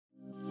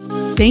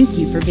Thank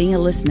you for being a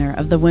listener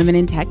of the Women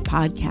in Tech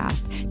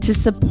podcast. To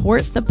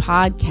support the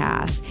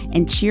podcast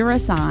and cheer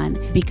us on,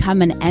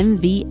 become an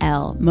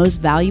MVL,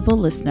 Most Valuable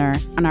Listener,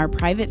 on our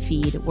private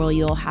feed where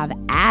you'll have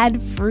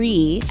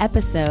ad-free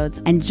episodes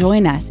and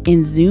join us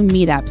in Zoom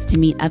meetups to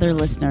meet other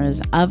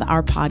listeners of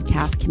our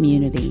podcast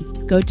community.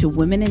 Go to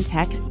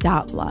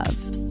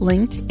womenintech.love,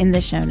 linked in the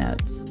show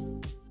notes.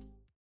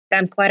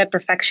 I'm quite a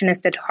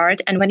perfectionist at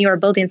heart. And when you are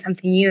building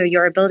something new,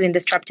 you're building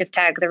disruptive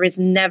tech. There is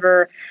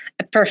never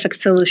a perfect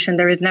solution.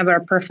 There is never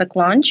a perfect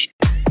launch.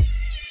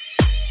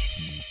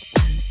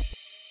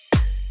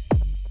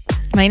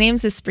 My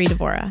name's Espree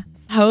Devora,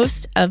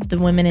 host of the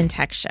Women in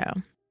Tech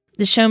Show.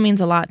 The show means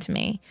a lot to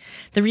me.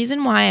 The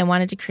reason why I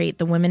wanted to create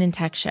the Women in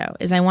Tech Show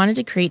is I wanted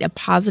to create a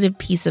positive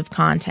piece of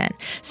content,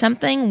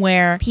 something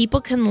where people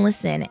can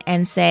listen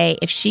and say,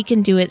 if she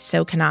can do it,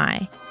 so can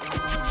I.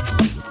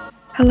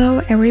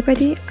 Hello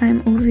everybody,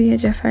 I'm Ulvia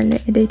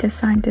Jafarli, a data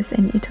scientist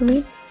in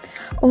Italy.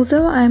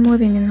 Although I am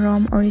living in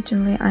Rome,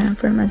 originally I am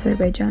from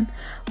Azerbaijan.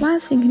 While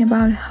thinking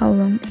about how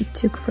long it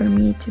took for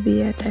me to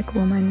be a tech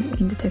woman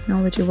in the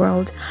technology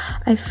world,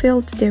 I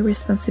felt the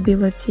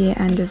responsibility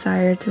and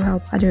desire to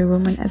help other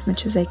women as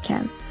much as I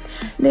can.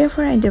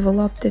 Therefore, I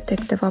developed the Tech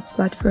DevOps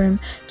platform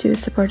to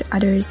support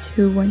others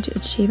who want to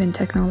achieve in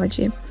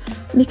technology.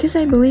 Because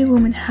I believe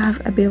women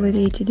have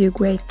ability to do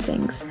great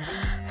things.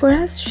 For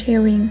us,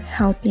 sharing,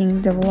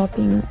 helping,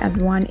 developing as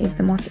one is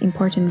the most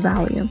important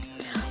value.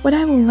 What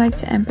I would like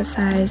to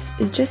emphasize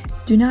is just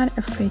do not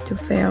afraid to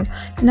fail.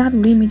 Do not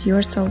limit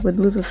yourself with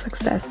little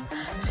success.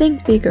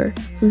 Think bigger,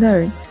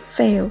 learn,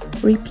 fail,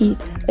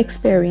 repeat,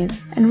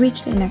 experience, and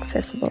reach the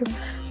inaccessible.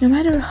 No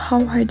matter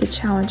how hard the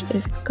challenge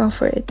is, go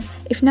for it.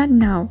 If not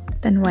now,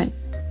 then when?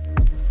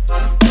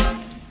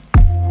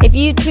 If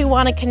you too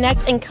want to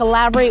connect and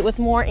collaborate with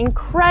more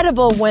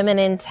incredible women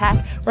in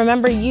tech,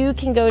 remember you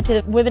can go to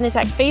the Women in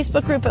Tech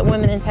Facebook group at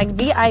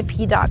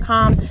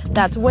womenintechvip.com.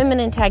 That's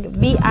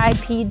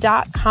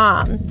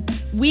womenintechvip.com.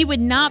 We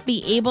would not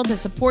be able to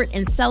support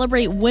and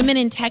celebrate women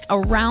in tech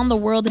around the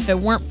world if it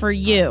weren't for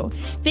you.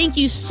 Thank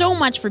you so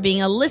much for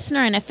being a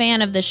listener and a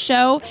fan of the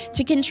show.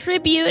 To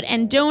contribute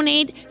and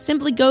donate,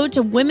 simply go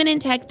to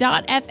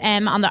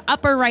womenintech.fm on the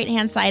upper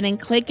right-hand side and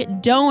click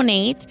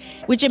Donate,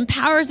 which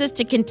empowers us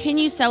to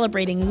continue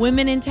celebrating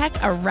women in tech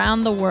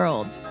around the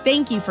world.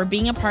 Thank you for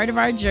being a part of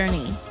our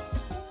journey.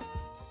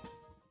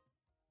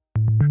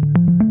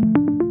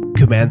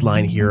 Command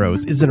Line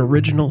Heroes is an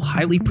original,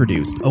 highly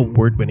produced,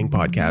 award-winning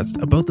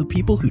podcast about the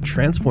people who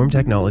transform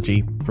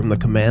technology from the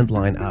command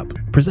line up,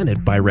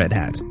 presented by Red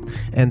Hat.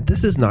 And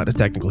this is not a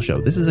technical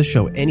show. This is a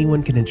show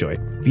anyone can enjoy,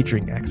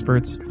 featuring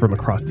experts from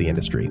across the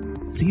industry.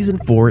 Season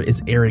 4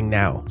 is airing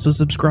now, so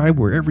subscribe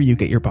wherever you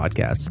get your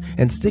podcasts,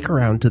 and stick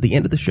around to the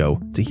end of the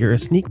show to hear a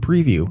sneak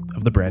preview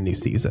of the brand new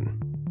season.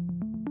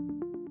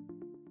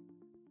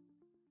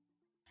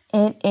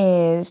 It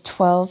is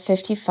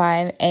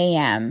 12:55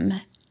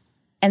 a.m.,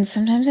 and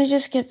sometimes I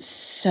just get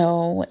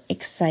so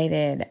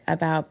excited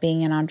about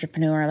being an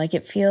entrepreneur. Like,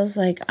 it feels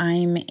like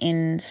I'm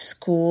in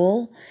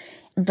school,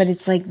 but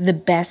it's like the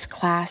best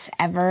class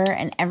ever.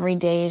 And every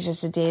day is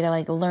just a day to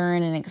like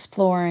learn and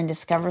explore and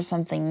discover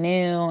something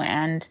new.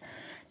 And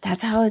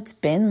that's how it's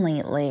been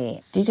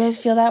lately. Do you guys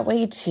feel that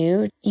way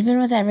too? Even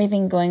with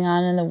everything going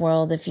on in the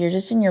world, if you're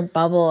just in your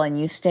bubble and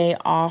you stay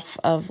off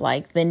of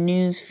like the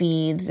news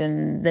feeds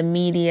and the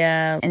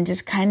media and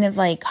just kind of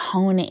like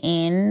hone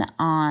in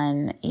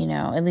on, you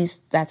know, at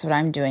least that's what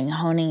I'm doing,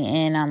 honing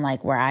in on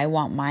like where I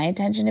want my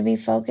attention to be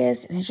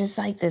focused. And it's just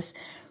like this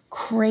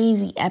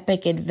crazy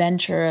epic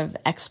adventure of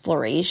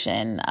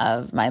exploration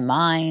of my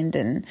mind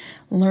and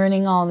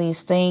learning all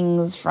these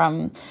things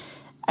from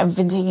I've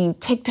been taking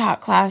TikTok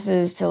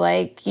classes to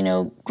like, you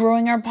know,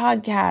 growing our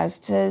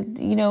podcast to,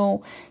 you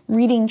know,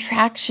 reading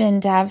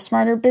Traction to have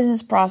smarter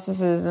business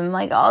processes and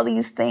like all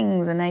these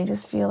things. And I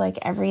just feel like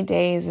every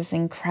day is this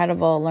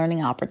incredible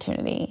learning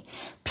opportunity.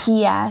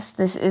 P.S.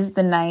 This is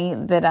the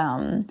night that,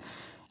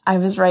 I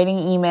was writing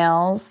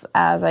emails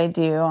as I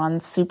do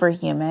on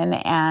Superhuman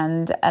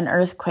and an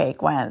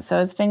earthquake went. So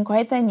it's been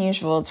quite the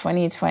unusual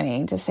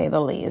 2020 to say the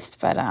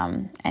least. But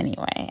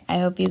anyway, I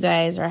hope you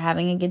guys are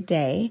having a good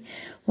day,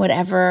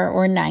 whatever,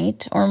 or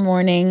night or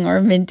morning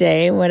or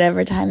midday,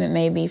 whatever time it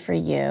may be for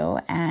you,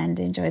 and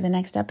enjoy the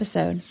next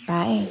episode.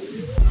 Bye.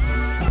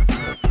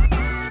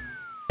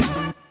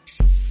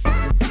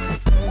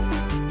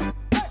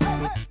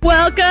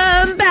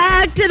 Welcome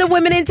back to the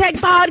Women in Tech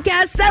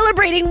podcast,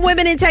 celebrating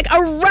women in tech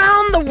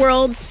around the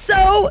world.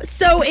 So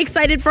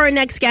excited for our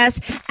next guest.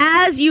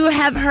 As you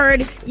have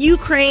heard,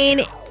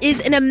 Ukraine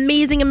is an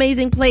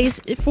amazing place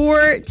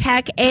for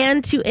tech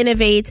and to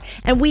innovate.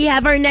 And we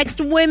have our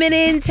next Women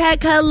in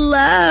Tech.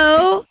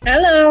 Hello.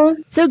 Hello.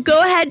 So go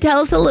ahead, tell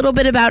us a little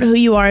bit about who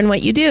you are and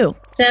what you do.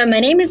 So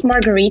my name is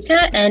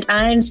Margarita, and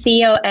I'm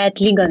CEO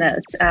at Legal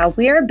Notes.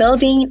 We are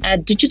building a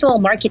digital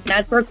market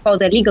network for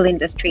the legal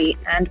industry,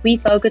 and we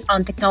focus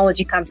on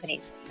technology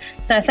companies.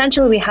 So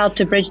essentially, we help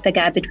to bridge the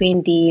gap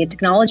between the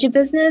technology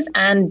business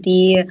and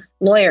the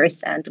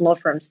lawyers and law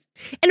firms.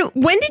 And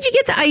when did you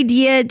get the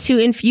idea to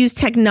infuse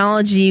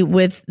technology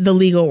with the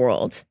legal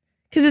world?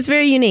 Because it's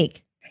very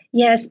unique.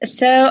 Yes.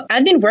 So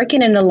I've been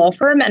working in a law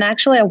firm, and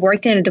actually I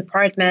worked in a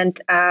department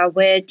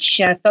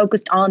which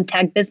focused on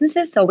tech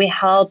businesses. So we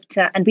helped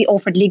and we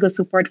offered legal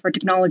support for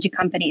technology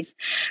companies.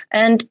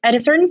 And at a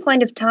certain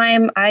point of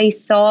time, I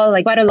saw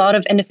quite a lot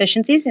of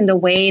inefficiencies in the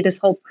way this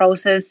whole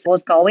process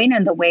was going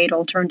and the way it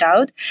all turned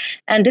out.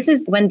 And this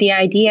is when the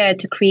idea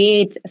to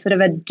create sort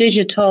of a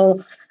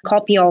digital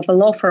copy of a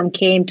law firm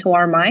came to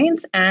our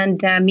minds. And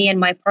me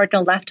and my partner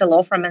left a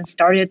law firm and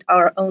started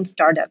our own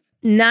startup.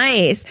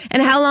 Nice.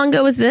 And how long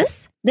ago was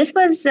this? This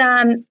was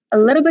a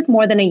little bit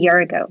more than a year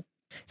ago.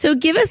 So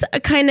give us a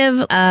kind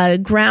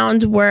of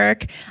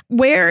groundwork.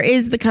 Where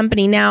is the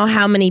company now?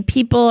 How many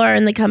people are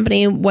in the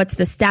company? What's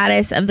the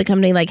status of the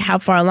company? How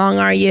far along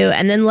are you?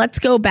 And then let's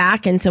go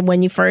back into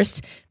when you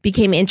first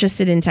became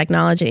interested in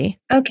technology.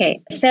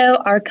 Okay, so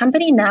our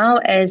company now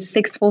is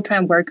 6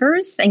 full-time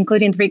workers,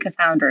 including 3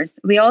 co-founders.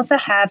 We also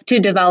have 2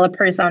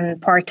 developers on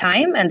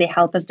part-time, and they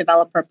help us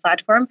develop our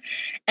platform.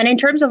 And in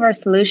terms of our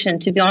solution,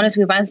 to be honest,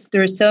 we went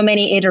through so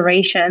many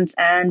iterations,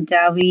 and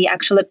we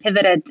actually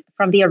pivoted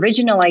from the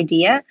original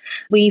idea.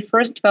 We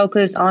first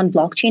focused on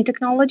blockchain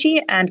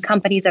technology and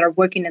companies that are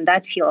working in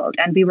that field.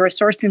 And we were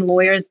sourcing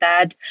lawyers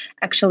that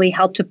actually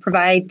help to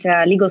provide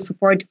legal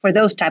support for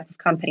those type of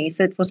companies.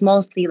 So it was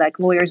mostly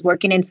lawyers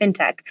working in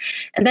fintech.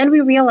 And then we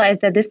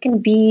realized that this can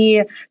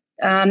be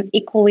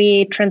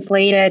equally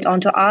translated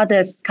onto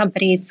other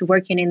companies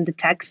working in the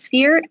tech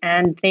sphere,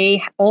 and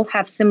they all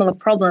have similar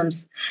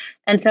problems.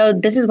 And so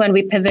this is when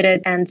we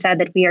pivoted and said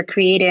that we are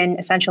creating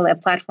essentially a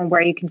platform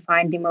where you can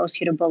find the most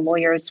suitable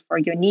lawyers for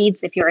your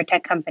needs if you're a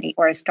tech company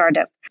or a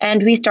startup.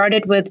 And we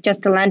started with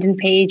just a landing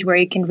page where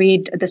you can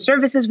read the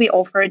services we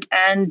offered,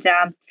 and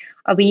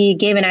we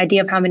gave an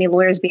idea of how many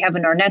lawyers we have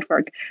in our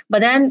network.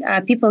 But then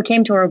people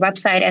came to our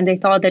website and they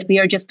thought that we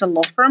are just a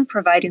law firm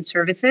providing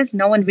services.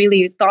 No one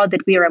really thought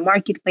that we are a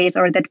marketplace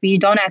or that we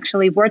don't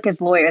actually work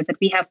as lawyers, that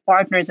we have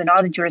partners in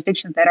other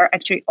jurisdictions that are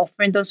actually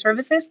offering those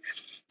services.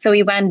 So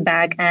we went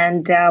back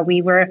and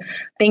we were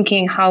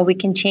thinking how we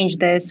can change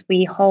this.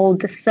 We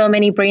hold so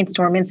many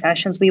brainstorming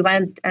sessions. We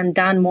went and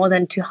done more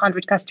than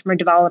 200 customer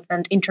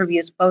development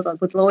interviews, both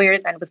with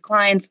lawyers and with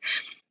clients.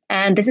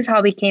 And this is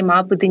how we came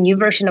up with the new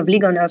version of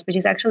Legal Notes, which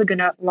is actually going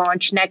to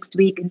launch next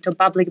week into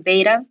public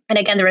beta. And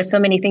again, there are so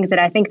many things that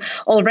I think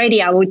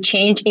already I would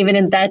change even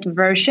in that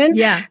version.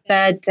 Yeah.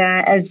 But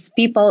as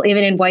people,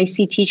 even in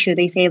YC teach you,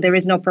 they say there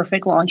is no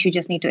perfect launch. You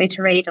just need to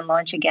iterate and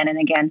launch again and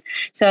again.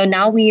 So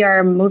now we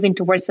are moving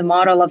towards the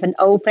model of an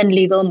open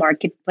legal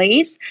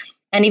marketplace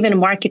and even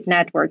market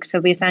network. So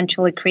we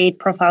essentially create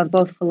profiles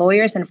both for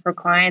lawyers and for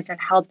clients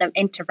and help them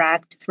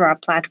interact through our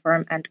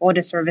platform and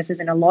order services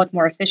in a lot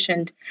more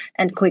efficient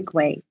and quick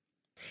way.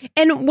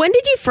 And when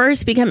did you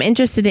first become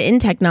interested in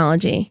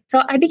technology?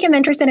 So I became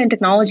interested in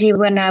technology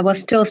when I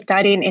was still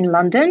studying in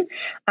London.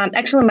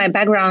 Actually, my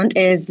background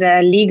is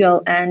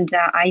legal, and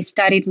I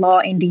studied law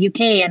in the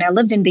UK, and I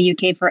lived in the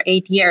UK for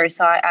 8 years.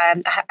 So I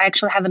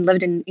actually haven't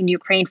lived in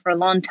Ukraine for a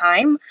long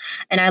time,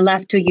 and I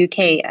left to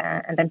UK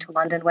and then to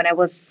London when I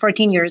was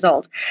 14 years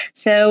old.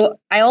 So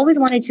I always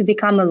wanted to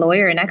become a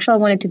lawyer, and actually I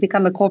wanted to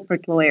become a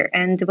corporate lawyer.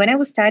 And when I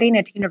was studying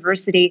at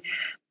university,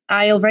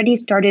 I already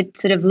started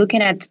sort of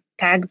looking at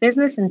tech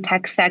business and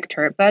tech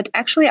sector, but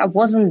actually I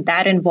wasn't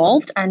that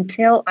involved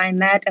until I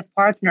met a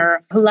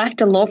partner who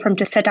left a law firm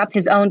to set up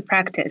his own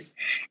practice.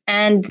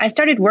 And I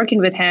started working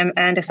with him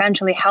and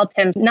essentially helped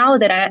him. Now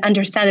that I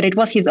understand that it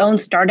was his own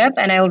startup,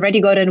 and I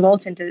already got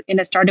involved in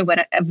a startup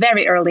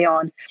very early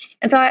on.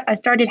 And so I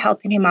started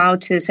helping him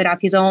out to set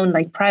up his own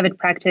private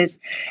practice.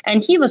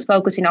 And he was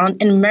focusing on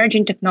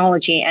emerging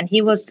technology, and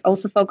he was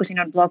also focusing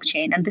on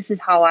blockchain. And this is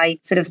how I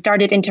sort of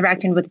started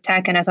interacting with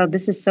tech. And I thought,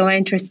 this is so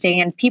interesting,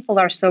 and people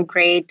are so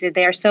great.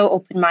 They are so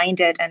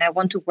open-minded, and I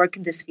want to work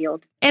in this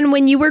field. And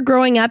when you were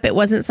growing up, it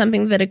wasn't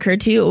something that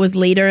occurred to you? It was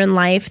later in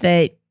life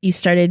that you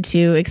started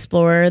to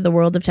explore the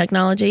world of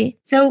technology?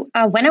 So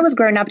when I was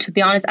growing up, to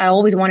be honest, I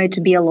always wanted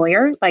to be a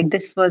lawyer.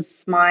 This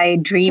was my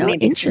dream, so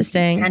maybe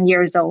interesting. Since 10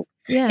 years old.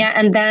 Yeah.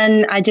 And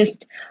then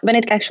when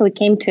it actually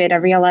came to it, I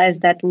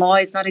realized that law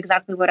is not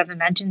exactly what I've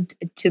imagined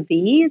it to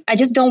be. I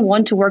just don't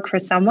want to work for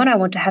someone. I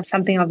want to have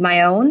something of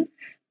my own.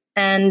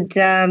 And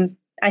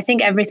I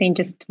think everything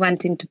just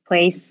went into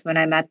place when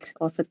I met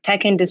also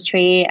tech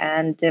industry,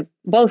 and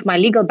both my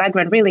legal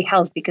background really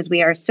helped because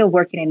we are still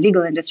working in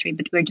legal industry,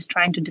 but we're just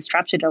trying to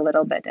disrupt it a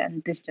little bit.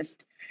 And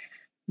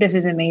this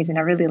is amazing.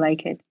 I really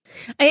like it.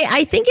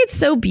 I think it's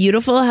so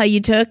beautiful how you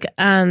took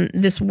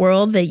this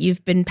world that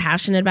you've been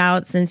passionate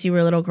about since you were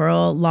a little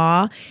girl,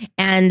 law,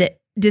 and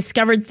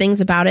discovered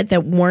things about it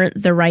that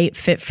weren't the right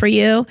fit for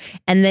you,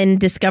 and then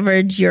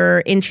discovered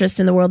your interest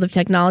in the world of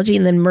technology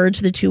and then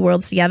merged the two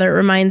worlds together. It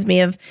reminds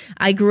me of,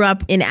 I grew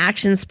up in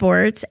action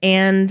sports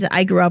and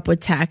I grew up with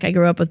tech. I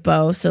grew up with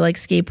both. So like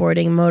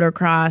skateboarding,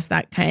 motocross,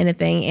 that kind of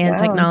thing, and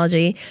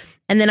technology.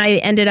 And then I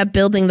ended up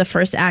building the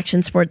first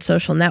action sports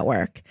social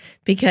network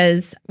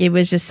because it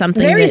was just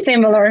something very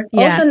similar.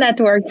 Also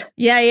network.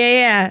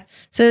 Yeah.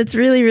 So it's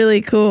really, really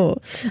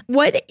cool.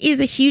 What is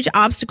a huge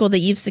obstacle that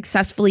you've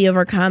successfully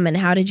overcome, and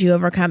how did you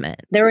overcome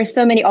it? There were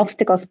so many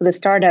obstacles for the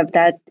startup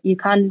that you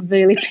can't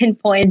really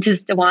pinpoint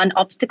just one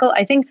obstacle.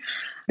 I think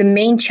the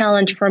main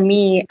challenge for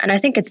me, and I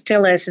think it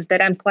still is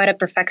that I'm quite a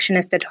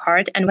perfectionist at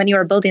heart. And when you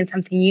are building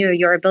something new,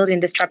 you're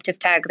building disruptive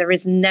tech. There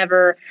is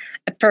never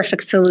a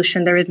perfect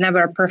solution. There is never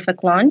a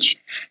perfect launch.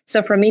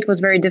 So for me, it was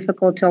very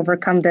difficult to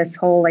overcome this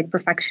whole like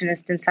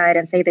perfectionist inside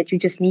and say that you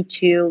just need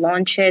to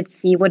launch it,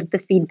 see what's the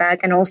feedback,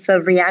 and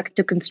also react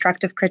to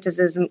constructive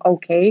criticism.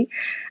 Okay.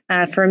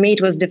 For me,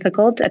 it was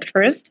difficult at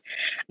first,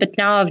 but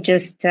now I've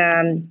just,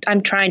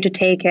 I'm trying to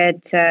take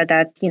it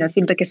that,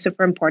 feedback is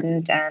super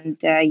important, and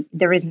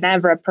there is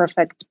never a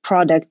perfect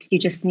product. You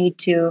just need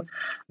to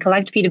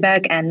collect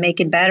feedback and make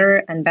it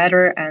better and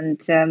better. And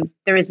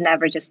there is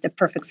never just a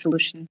perfect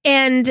solution.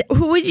 And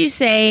who would you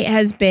say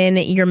has been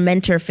your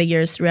mentor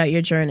figures throughout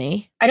your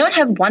journey? I don't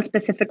have one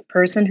specific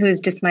person who is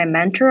just my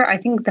mentor. I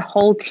think the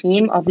whole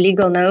team of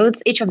Legal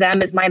Nodes, each of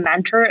them is my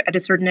mentor at a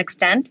certain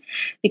extent,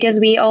 because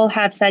we all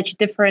have such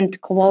different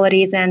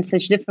qualities and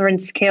such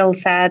different skill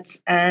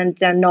sets and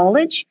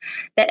knowledge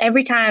that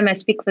every time I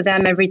speak with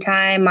them, every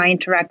time I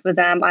interact with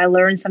them, I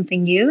learn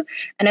something new.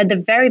 And at the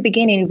very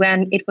beginning,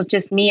 when it was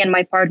just me and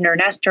my partner,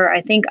 Nestor,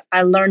 I think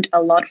I learned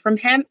a lot from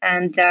him.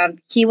 And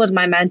he was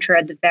my mentor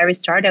at the very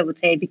start, I would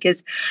say,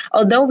 because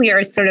although we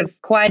are sort of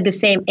quite the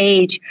same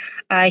age,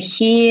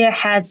 he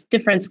has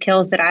different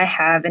skills that I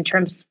have in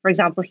terms, for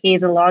example,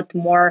 he's a lot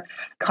more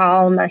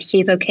calm.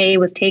 He's okay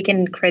with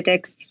taking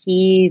critics.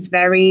 He's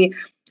very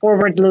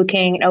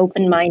forward-looking and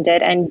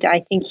open-minded. And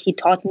I think he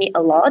taught me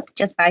a lot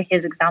just by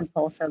his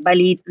example. So by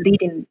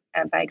leading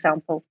by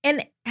example.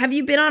 And have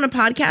you been on a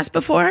podcast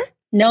before?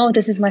 No,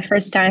 this is my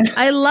first time.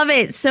 I love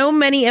it. So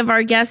many of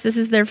our guests, this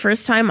is their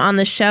first time on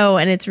the show.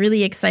 And it's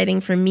really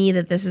exciting for me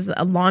that this is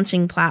a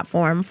launching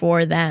platform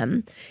for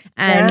them.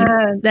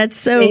 And that's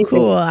so amazing.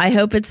 Cool. I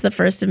hope it's the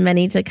first of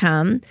many to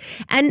come.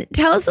 And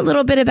tell us a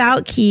little bit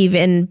about Kyiv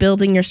and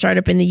building your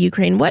startup in the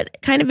Ukraine. What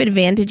kind of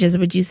advantages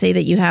would you say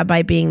that you have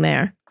by being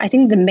there? I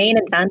think the main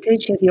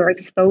advantage is your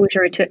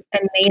exposure to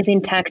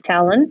amazing tech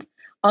talent.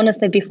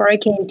 Honestly, before I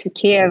came to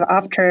Kyiv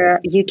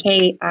after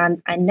UK,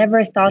 I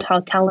never thought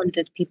how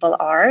talented people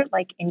are,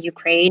 like in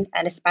Ukraine,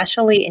 and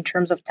especially in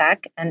terms of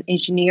tech and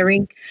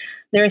engineering.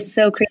 There are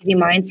so crazy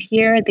minds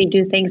here. They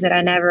do things that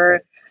I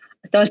never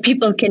thought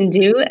people can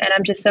do. And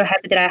I'm just so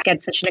happy that I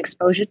get such an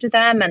exposure to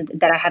them, and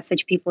that I have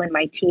such people in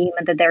my team,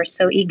 and that they're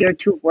so eager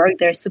to work.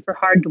 They're super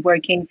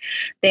hardworking.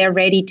 They are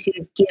ready to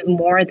give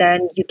more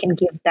than you can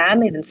give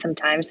them even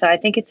sometimes. So I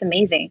think it's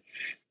amazing.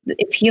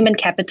 It's human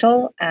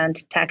capital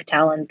and tech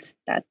talent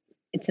that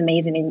it's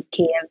amazing in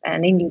Kyiv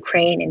and in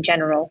Ukraine in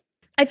general.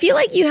 I feel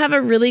like you have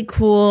a really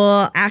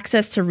cool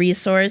access to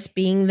resource,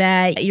 being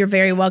that you're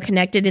very well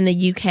connected in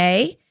the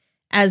UK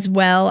as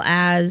well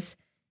as,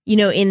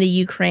 in the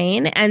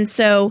Ukraine. And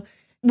so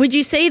would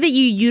you say that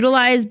you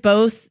utilize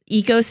both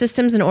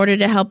ecosystems in order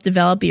to help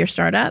develop your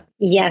startup?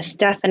 Yes,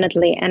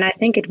 definitely. And I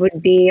think it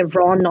would be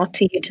wrong not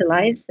to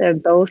utilize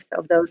both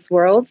of those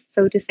worlds,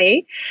 so to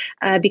say,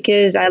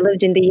 because I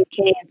lived in the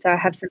UK, and so I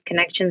have some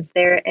connections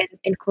there, and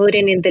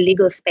including in the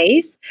legal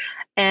space.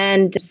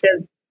 And so,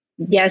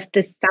 yes,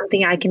 this is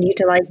something I can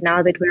utilize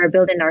now that we are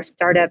building our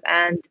startup.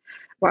 And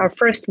our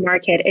first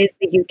market is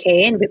the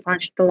UK, and we plan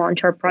to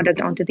launch our product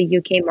onto the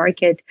UK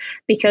market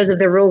because of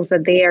the rules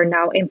that they are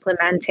now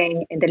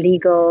implementing in the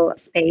legal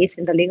space,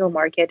 in the legal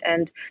market,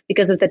 and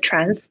because of the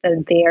trends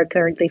that they are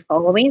currently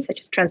following, such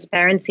as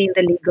transparency in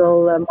the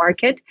legal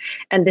market.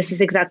 And this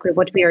is exactly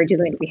what we are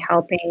doing. We're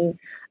helping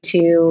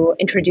to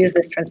introduce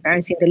this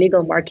transparency in the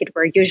legal market,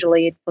 where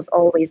usually it was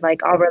always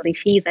like hourly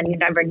fees and you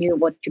never knew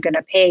what you're going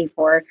to pay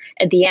for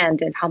at the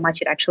end and how much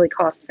it actually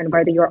costs and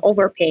whether you're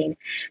overpaying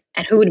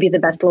and who would be the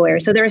best lawyer.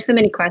 So there are so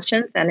many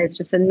questions, and it's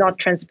just a not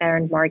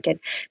transparent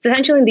market. So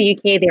essentially in the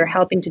UK, they're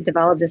helping to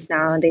develop this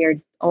now, and they are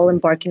all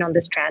embarking on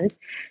this trend.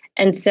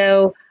 And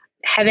so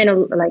having a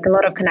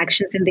lot of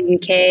connections in the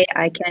UK,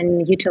 I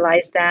can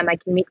utilize them. I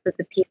can meet with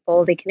the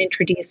people. They can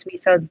introduce me.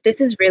 So this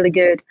is really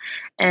good.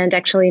 And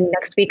actually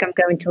next week I'm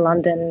going to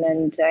London,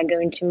 and I'm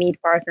going to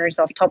meet partners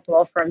of top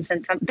law firms.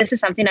 And this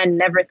is something I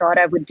never thought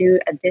I would do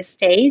at this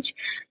stage.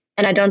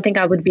 And I don't think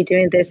I would be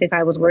doing this if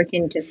I was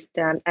working just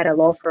at a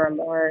law firm,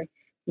 or,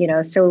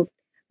 still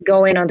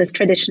going on this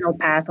traditional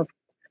path of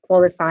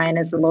qualifying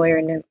as a lawyer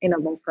in a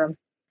law firm.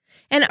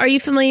 And are you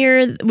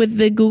familiar with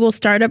the Google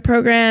Startup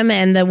Program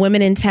and the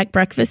Women in Tech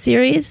Breakfast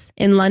Series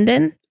in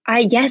London?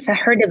 Yes, I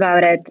heard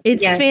about it.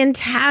 It's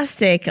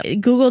fantastic.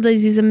 Google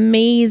does these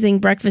amazing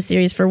breakfast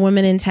series for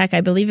women in tech. I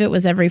believe it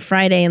was every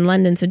Friday in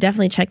London. So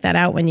definitely check that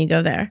out when you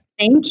go there.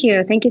 Thank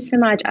you. Thank you so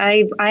much.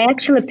 I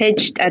actually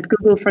pitched at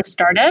Google for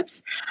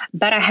Startups,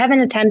 but I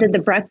haven't attended the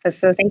breakfast.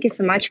 So thank you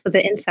so much for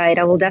the insight.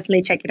 I will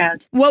definitely check it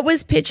out. What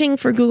was pitching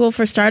for Google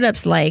for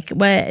Startups like?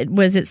 What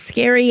was it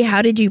scary?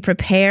 How did you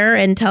prepare?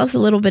 And tell us a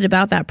little bit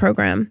about that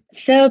program.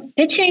 So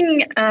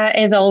pitching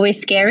is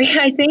always scary,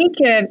 I think,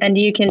 and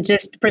you can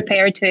just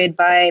prepare to it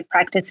by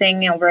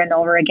practicing over and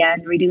over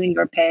again, redoing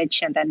your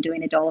pitch and then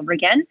doing it all over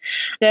again.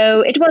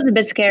 So it was a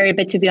bit scary,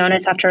 but to be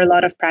honest, after a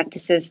lot of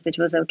practices, it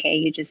was okay.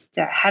 You just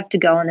have to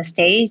go on the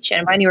stage,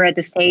 and when you're at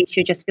the stage,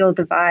 you just feel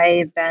the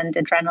vibe and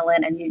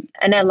adrenaline,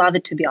 and I love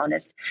it, to be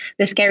honest.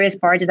 The scariest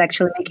part is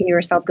actually making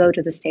yourself go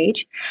to the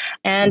stage.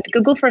 And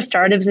Google for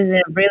Startups is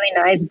a really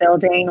nice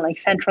building, like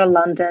central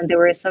London. There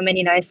were so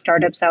many nice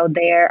startups out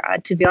there.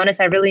 To be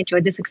honest, I really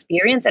enjoyed this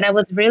experience, and I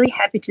was really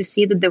happy to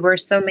see that there were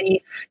so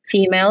many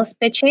females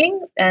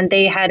pitching, and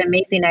they had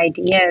amazing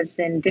ideas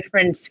in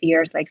different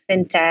spheres like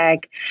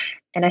fintech,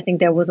 and I think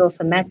there was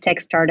also medtech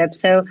startup.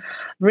 So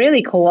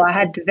really cool. I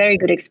had a very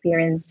good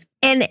experience.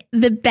 And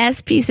the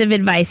best piece of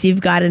advice you've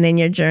gotten in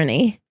your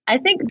journey? I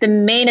think the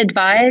main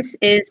advice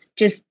is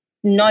just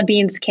not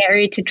being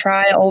scary to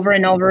try over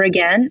and over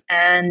again,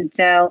 and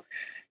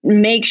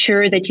make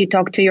sure that you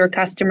talk to your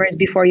customers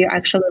before you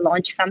actually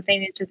launch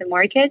something into the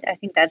market. I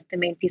think that's the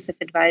main piece of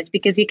advice,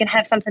 because you can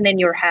have something in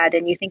your head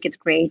and you think it's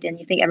great and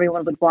you think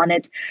everyone would want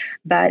it,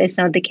 but it's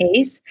not the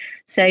case.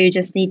 So you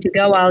just need to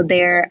go out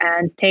there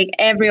and take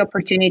every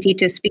opportunity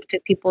to speak to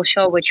people,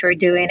 show what you're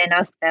doing, and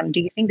ask them, do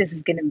you think this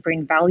is going to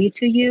bring value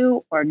to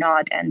you or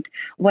not? And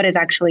what is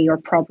actually your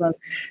problem?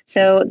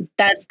 So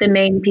that's the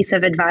main piece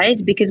of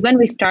advice, because when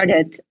we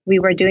started, we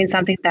were doing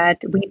something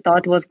that we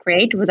thought was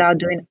great without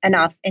doing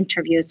enough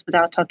interviews,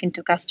 without talking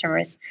to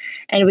customers.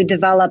 And we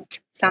developed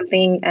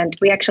something, and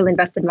we actually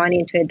invested money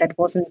into it that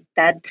wasn't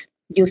that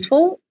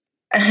useful.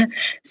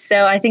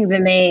 So I think the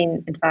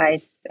main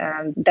advice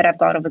that I've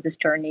got over this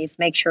journey is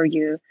make sure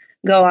you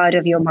go out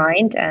of your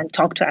mind and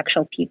talk to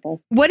actual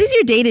people. What is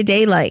your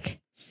day-to-day like?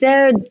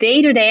 So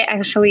day-to-day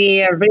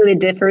actually really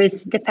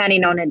differs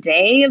depending on a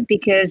day,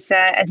 because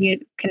as you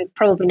can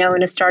probably know,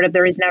 in a startup,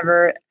 there is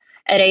never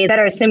a day that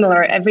are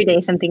similar. Every day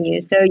something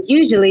new. So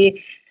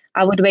usually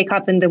I would wake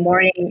up in the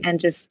morning and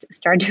just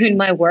start doing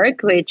my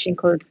work, which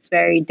includes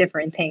very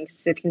different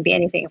things. It can be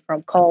anything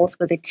from calls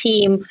with a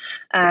team,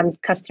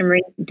 customer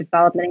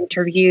development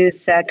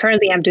interviews.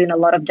 Currently, I'm doing a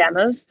lot of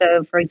demos.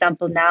 So, for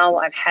example,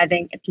 now I'm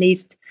having at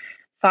least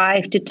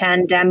 5 to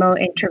 10 demo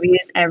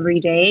interviews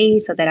every day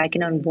so that I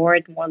can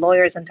onboard more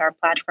lawyers into our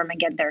platform and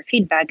get their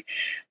feedback.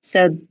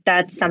 So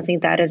that's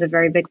something that is a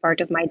very big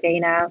part of my day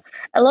now.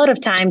 A lot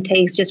of time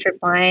takes just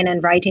replying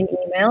and writing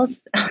emails.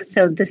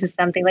 So this is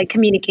something like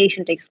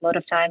communication takes a lot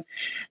of time.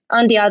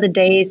 On the other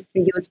days,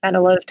 you will spend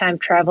a lot of time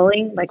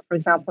traveling. Like, for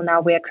example,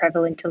 now we are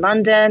traveling to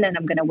London and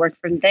I'm going to work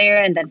from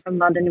there. And then from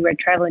London, we're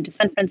traveling to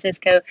San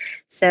Francisco.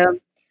 So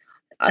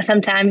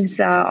sometimes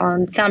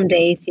on some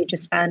days, you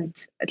just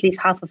spend at least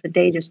half of a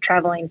day just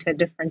traveling to a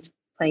different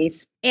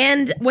place.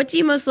 And what do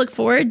you most look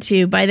forward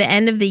to by the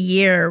end of the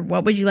year?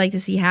 What would you like to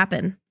see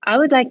happen? I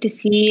would like to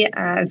see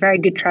very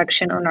good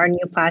traction on our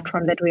new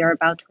platform that we are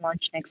about to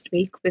launch next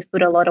week. We've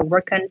put a lot of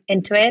work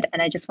into it,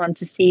 and I just want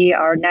to see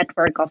our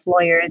network of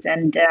lawyers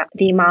and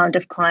the amount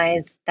of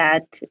clients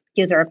that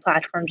use our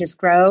platform just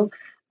grow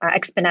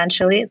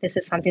exponentially. This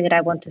is something that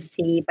I want to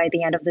see by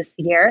the end of this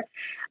year.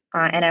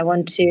 And I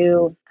want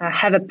to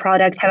have a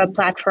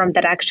platform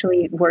that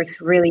actually works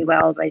really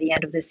well by the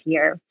end of this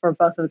year for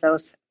both of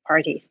those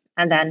parties,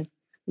 and then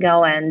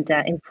go and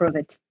improve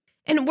it.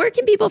 And where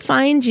can people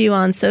find you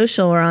on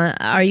social, or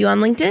are you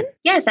on LinkedIn?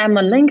 Yes, I'm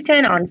on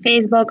LinkedIn, on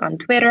Facebook, on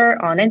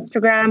Twitter, on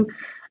Instagram.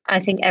 I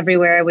think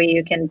everywhere where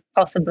you can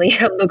possibly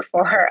look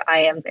for,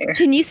 I am there.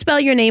 Can you spell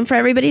your name for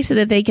everybody so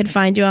that they can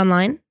find you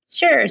online?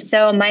 Sure.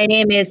 So my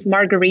name is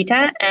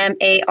Margarita,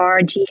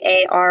 Margarita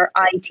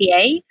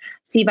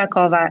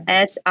Sivakova,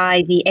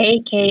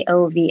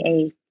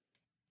 Sivakova.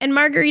 And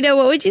Margarita,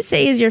 what would you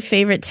say is your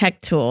favorite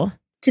tech tool?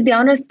 To be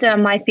honest,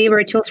 my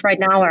favorite tools right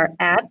now are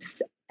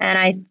apps. And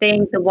I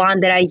think the one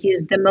that I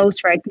use the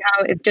most right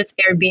now is just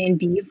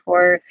Airbnb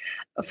for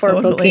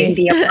booking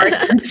the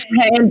apartments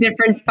in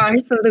different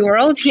parts of the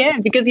world. Yeah,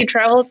 because you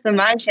travel so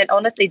much, and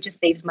honestly, it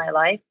just saves my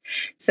life.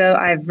 So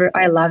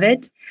I love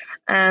it.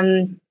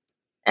 And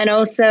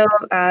also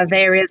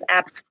various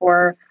apps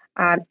for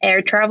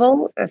air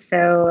travel,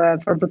 so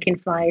for booking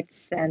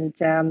flights and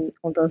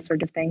all those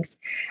sort of things.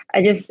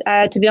 I just,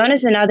 to be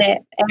honest, another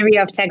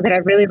area of tech that I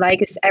really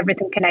like is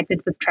everything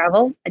connected with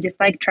travel. I just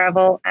like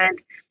travel,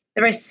 and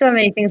there are so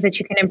many things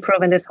that you can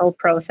improve in this whole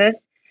process.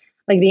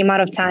 Like the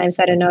amount of times,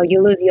 I don't know, you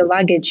lose your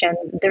luggage, and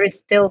there is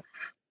still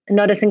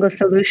not a single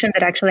solution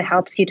that actually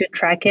helps you to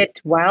track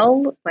it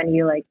well when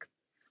you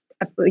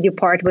you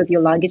part with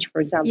your luggage,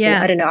 for example.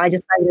 Yeah. I don't know. I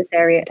just find this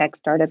area tech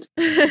startups.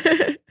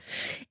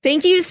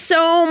 Thank you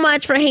so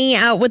much for hanging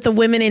out with the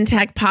Women in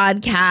Tech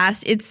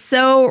podcast. It's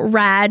so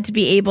rad to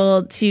be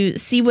able to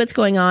see what's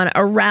going on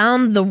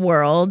around the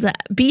world.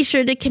 Be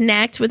sure to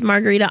connect with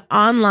Margarita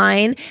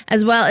online,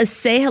 as well as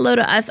say hello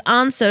to us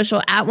on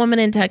social at Women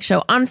in Tech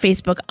Show on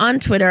Facebook, on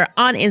Twitter,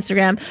 on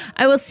Instagram.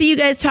 I will see you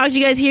guys, talk to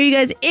you guys, hear you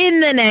guys in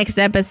the next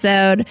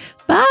episode.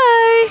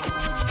 Bye.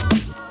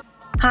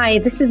 Hi,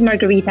 this is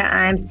Margarita.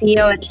 I'm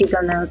CEO at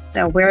Legal Notes.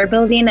 We're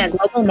building a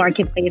global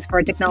marketplace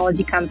for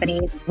technology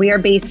companies. We are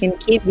based in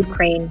Kyiv,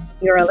 Ukraine.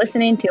 You are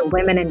listening to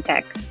Women in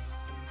Tech.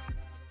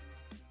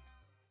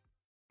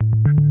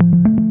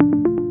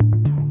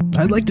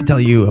 I'd like to tell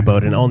you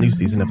about an all-new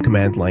season of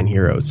Command Line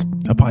Heroes,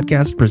 a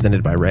podcast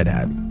presented by Red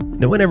Hat.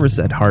 No one ever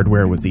said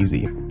hardware was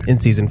easy. In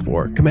Season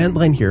 4, Command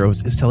Line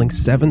Heroes is telling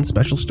 7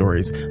 special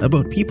stories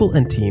about people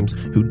and teams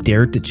who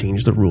dared to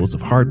change the rules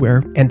of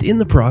hardware and in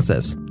the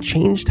process,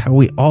 changed how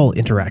we all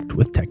interact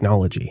with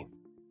technology.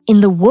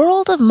 In the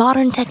world of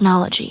modern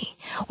technology,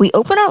 we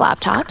open our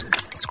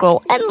laptops,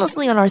 scroll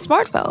endlessly on our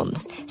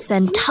smartphones,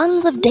 send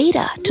tons of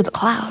data to the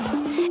cloud,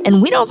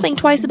 and we don't think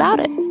twice about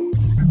it.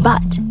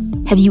 But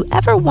have you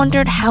ever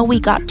wondered how we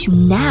got to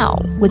now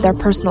with our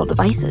personal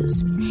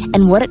devices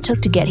and what it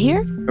took to get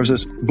here? There was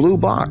this blue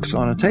box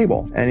on a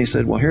table, and he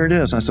said, well, here it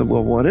is. I said,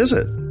 well, what is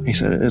it? He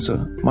said, it's a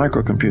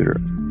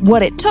microcomputer.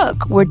 What it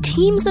took were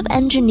teams of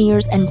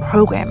engineers and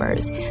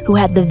programmers who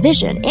had the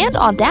vision and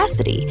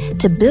audacity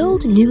to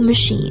build new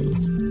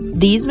machines.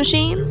 These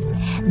machines,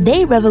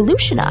 they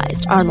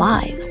revolutionized our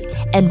lives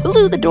and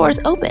blew the doors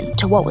open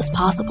to what was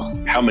possible.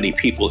 How many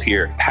people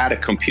here had a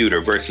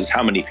computer versus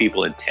how many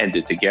people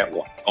intended to get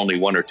one? Only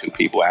 1 or 2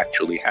 people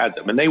actually had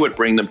them. And they would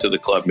bring them to the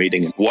club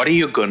meeting. And what are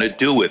you going to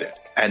do with it?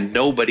 And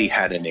nobody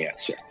had an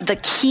answer. The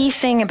key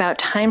thing about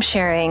time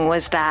sharing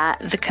was that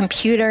the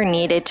computer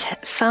needed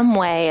some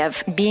way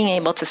of being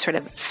able to sort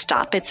of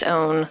stop its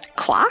own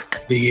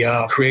clock.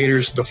 The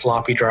creators of the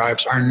floppy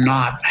drives are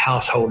not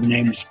household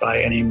names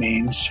by any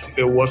means. If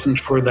it wasn't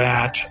for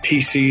that,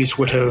 PCs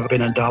would have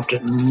been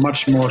adopted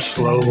much more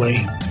slowly.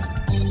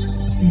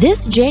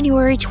 This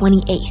January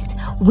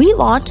 28th, we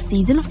launched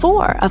Season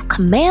 4 of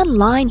Command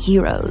Line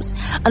Heroes,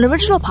 an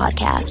original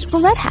podcast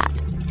from Red Hat.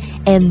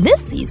 And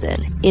this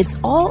season, it's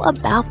all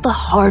about the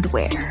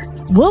hardware.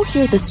 We'll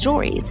hear the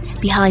stories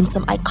behind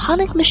some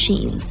iconic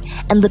machines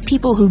and the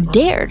people who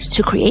dared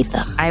to create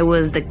them. I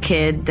was the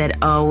kid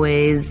that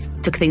always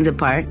took things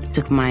apart,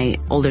 took my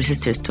older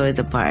sister's toys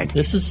apart.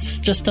 This is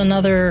just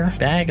another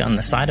bag on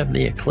the side of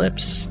the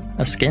Eclipse,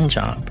 a skin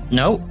job.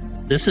 Nope,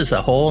 this is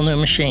a whole new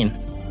machine.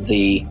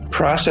 The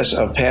process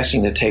of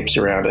passing the tapes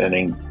around and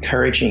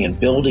encouraging and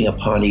building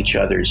upon each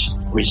other's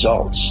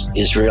results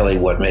is really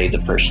what made the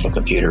personal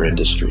computer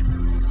industry.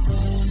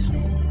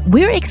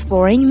 We're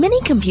exploring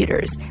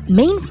mini-computers,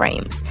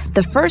 mainframes,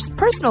 the first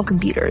personal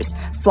computers,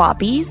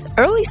 floppies,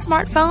 early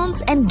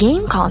smartphones, and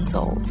game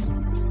consoles.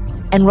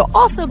 And we're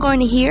also going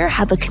to hear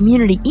how the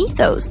community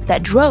ethos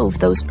that drove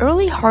those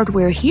early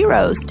hardware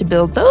heroes to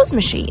build those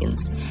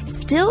machines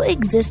still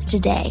exists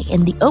today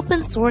in the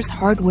open source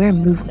hardware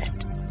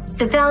movement.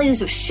 The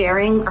values of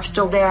sharing are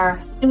still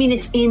there. I mean,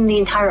 it's in the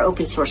entire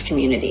open source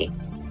community.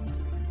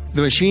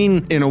 The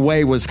machine, in a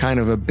way, was kind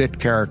of a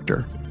bit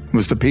character. It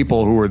was the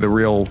people who were the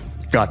real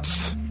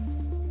guts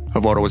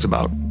of what it was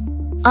about.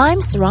 I'm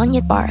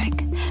Saranyat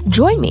Barak.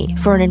 Join me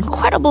for an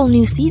incredible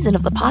new season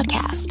of the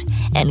podcast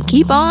and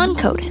keep on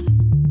coding.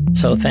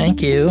 So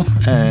thank you,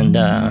 and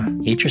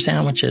eat your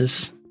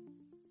sandwiches.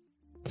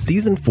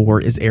 Season 4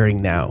 is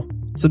airing now.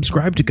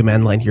 Subscribe to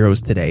Command Line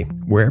Heroes today,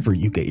 wherever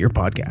you get your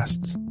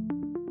podcasts.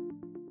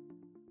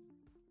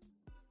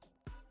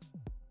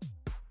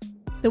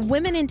 The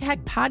Women in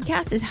Tech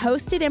podcast is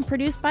hosted and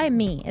produced by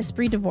me,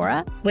 Esprit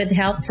Devora, with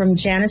help from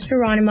Janice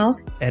Geronimo,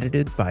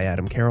 edited by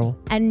Adam Carroll,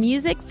 and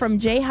music from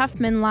Jay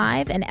Huffman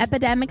Live and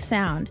Epidemic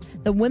Sound.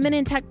 The Women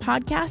in Tech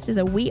podcast is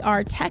a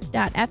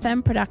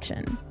wearetech.fm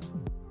production.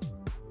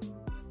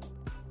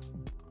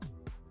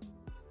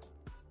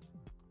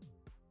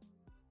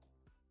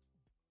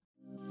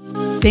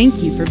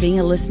 Thank you for being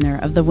a listener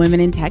of the Women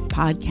in Tech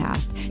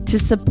podcast. To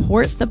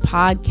support the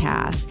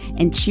podcast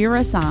and cheer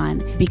us on,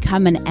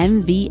 become an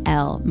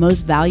MVL,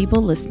 Most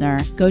Valuable Listener,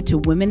 go to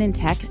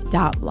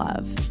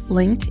womenintech.love,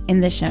 linked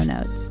in the show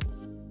notes.